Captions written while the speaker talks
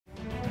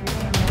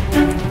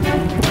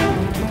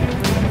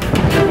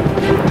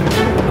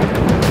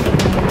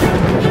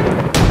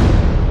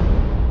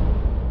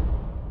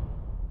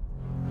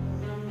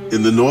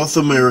In the North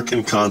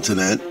American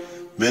continent,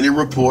 many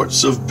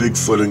reports of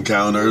Bigfoot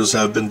encounters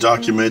have been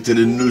documented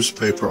in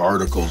newspaper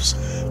articles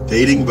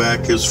dating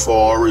back as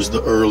far as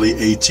the early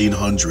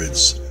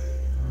 1800s.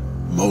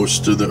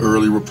 Most of the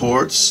early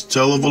reports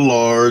tell of a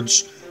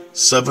large,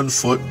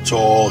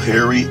 7-foot-tall,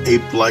 hairy,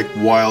 ape-like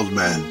wild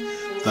man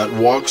that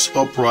walks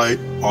upright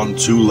on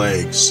two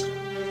legs.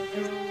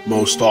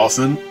 Most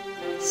often,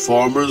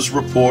 farmers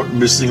report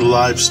missing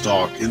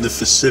livestock in the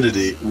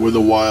vicinity where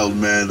the wild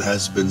man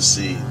has been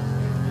seen.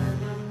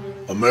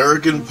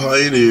 American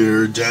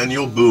pioneer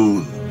Daniel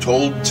Boone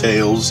told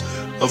tales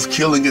of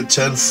killing a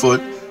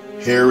 10-foot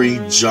hairy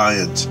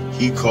giant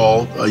he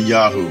called a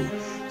Yahoo,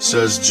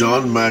 says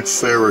John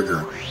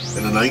MacFarriger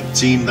in a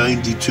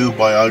 1992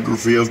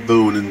 biography of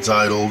Boone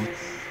entitled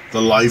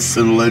The Life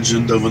and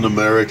Legend of an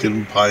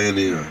American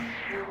Pioneer.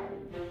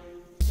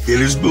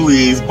 It is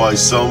believed by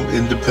some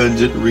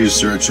independent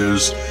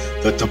researchers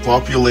that the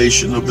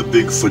population of the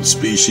Bigfoot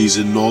species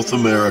in North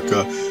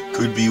America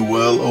could be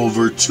well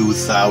over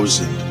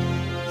 2,000.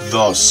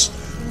 Thus,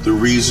 the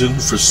reason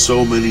for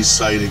so many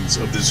sightings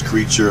of this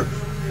creature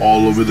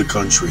all over the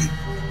country.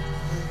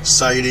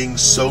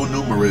 Sightings so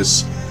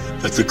numerous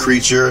that the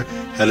creature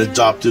had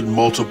adopted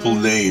multiple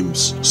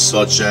names,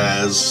 such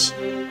as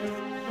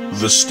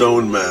the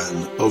Stone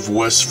Man of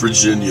West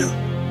Virginia,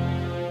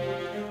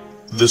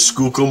 the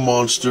Schuylkill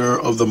Monster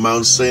of the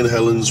Mount St.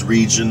 Helens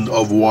region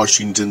of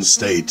Washington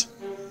State,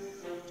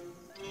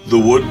 the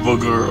Wood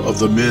Booger of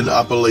the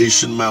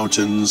Mid-Appalachian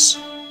Mountains,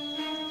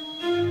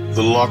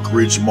 the Lock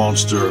Ridge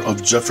Monster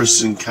of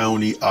Jefferson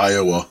County,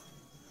 Iowa,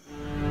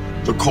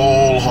 the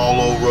Coal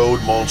Hollow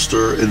Road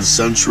Monster in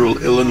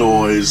central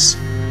Illinois,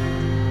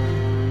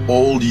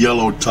 Old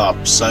Yellow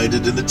Top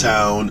sighted in the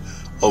town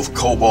of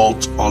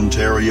Cobalt,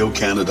 Ontario,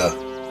 Canada,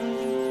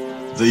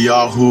 the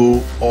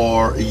Yahoo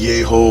or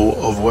Yeho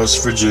of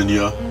West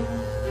Virginia,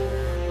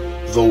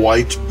 the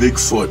White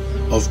Bigfoot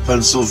of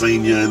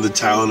Pennsylvania in the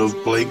town of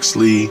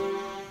Blakesley,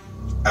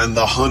 and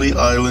the Honey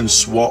Island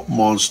Swamp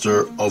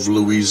Monster of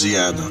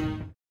Louisiana.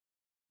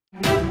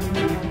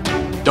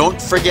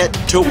 Don't forget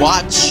to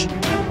watch,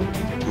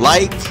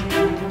 like,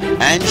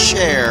 and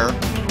share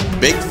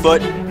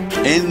Bigfoot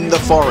in the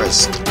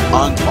Forest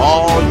on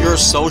all your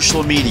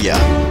social media.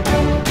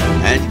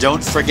 And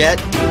don't forget,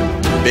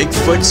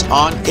 Bigfoot's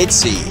on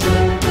Etsy,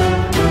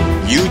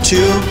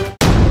 YouTube,